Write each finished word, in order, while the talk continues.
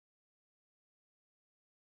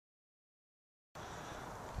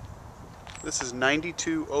This is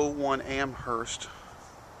 9201 Amherst.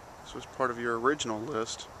 This was part of your original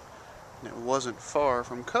list, and it wasn't far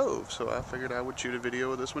from Cove, so I figured I would shoot a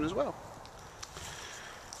video of this one as well.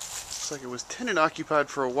 Looks like it was tenant occupied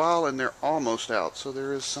for a while, and they're almost out, so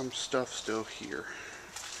there is some stuff still here.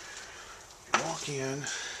 You walk in, and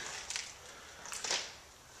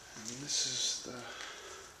this is the...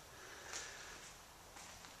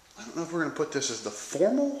 I don't know if we're going to put this as the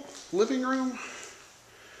formal living room.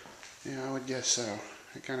 Yeah, I would guess so.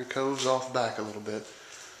 It kind of coves off back a little bit.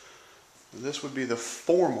 This would be the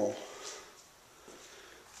formal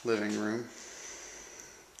living room.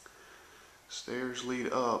 Stairs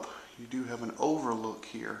lead up. You do have an overlook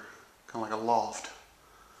here, kind of like a loft.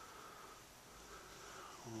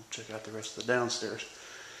 We'll check out the rest of the downstairs.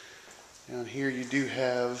 Down here you do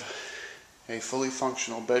have a fully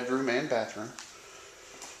functional bedroom and bathroom.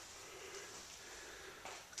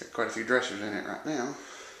 Got quite a few dressers in it right now.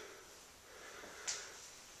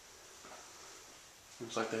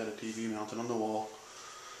 Looks like they had a TV mounted on the wall.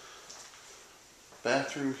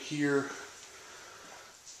 Bathroom here,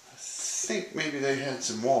 I think maybe they had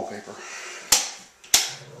some wallpaper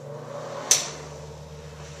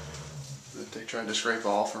that they tried to scrape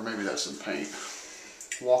off, or maybe that's some paint.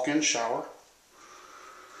 Walk-in shower.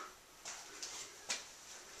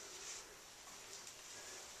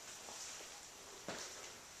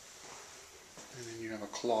 And then you have a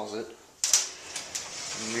closet,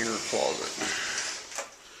 a mirror closet.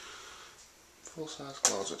 Full-size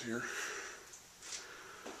closet here.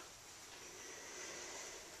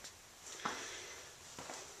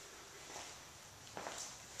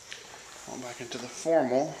 On back into the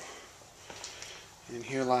formal, and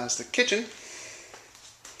here lies the kitchen.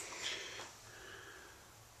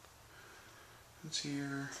 It's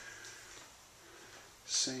here.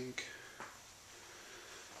 Sink.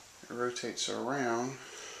 It rotates around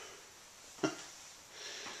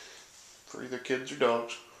for either kids or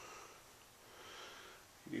dogs.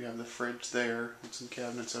 You have the fridge there with some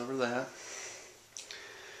cabinets over that.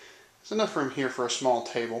 There's enough room here for a small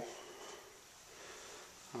table.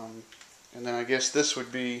 And then I guess this would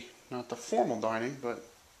be not the formal dining, but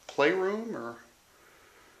playroom or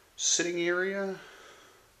sitting area.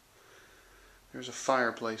 There's a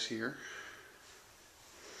fireplace here.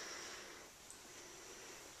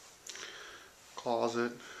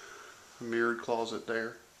 Closet, a mirrored closet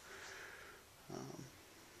there.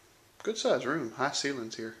 Good size room, high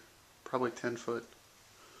ceilings here, probably 10 foot.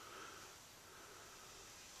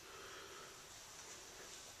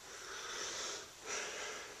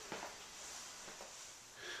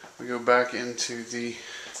 We go back into the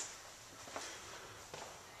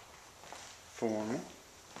formal.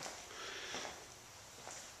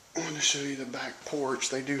 I want to show you the back porch.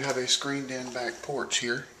 They do have a screened in back porch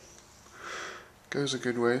here. Goes a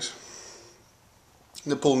good ways.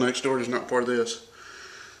 The pool next door is not part of this.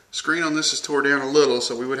 Screen on this is tore down a little,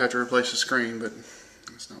 so we would have to replace the screen, but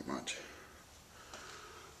it's not much.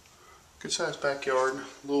 Good sized backyard,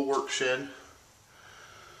 little work shed.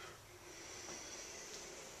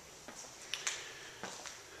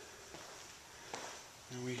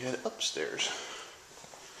 And we head upstairs.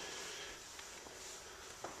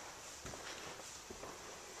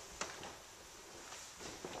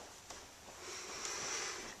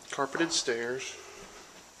 Carpeted stairs.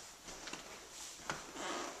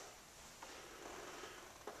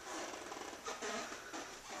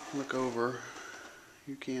 Look over,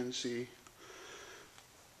 you can see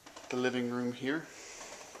the living room here.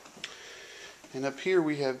 And up here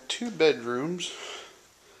we have 2 bedrooms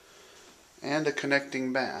and a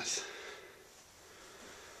connecting bath.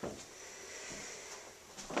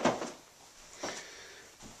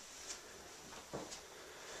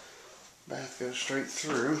 Bath goes straight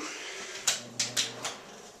through.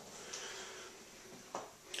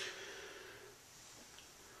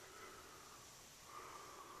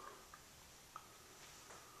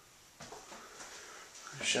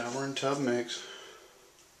 Shower and tub mix.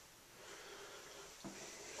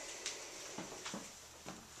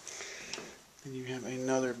 And you have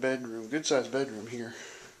another bedroom, good sized bedroom here.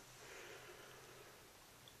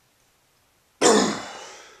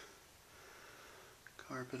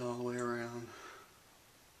 Carpet all the way around.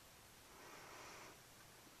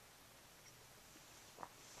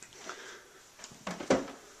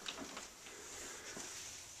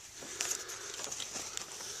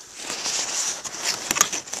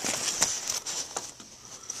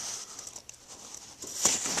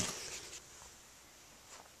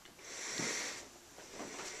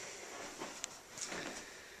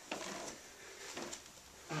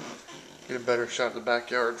 Get a better shot of the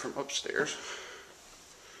backyard from upstairs.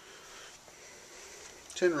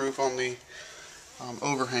 tin roof on the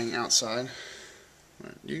overhang outside.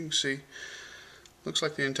 You can see, looks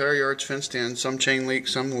like the entire yard's fenced in. Some chain link,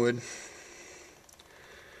 some wood.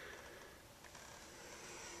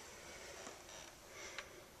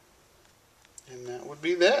 And that would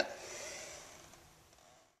be that.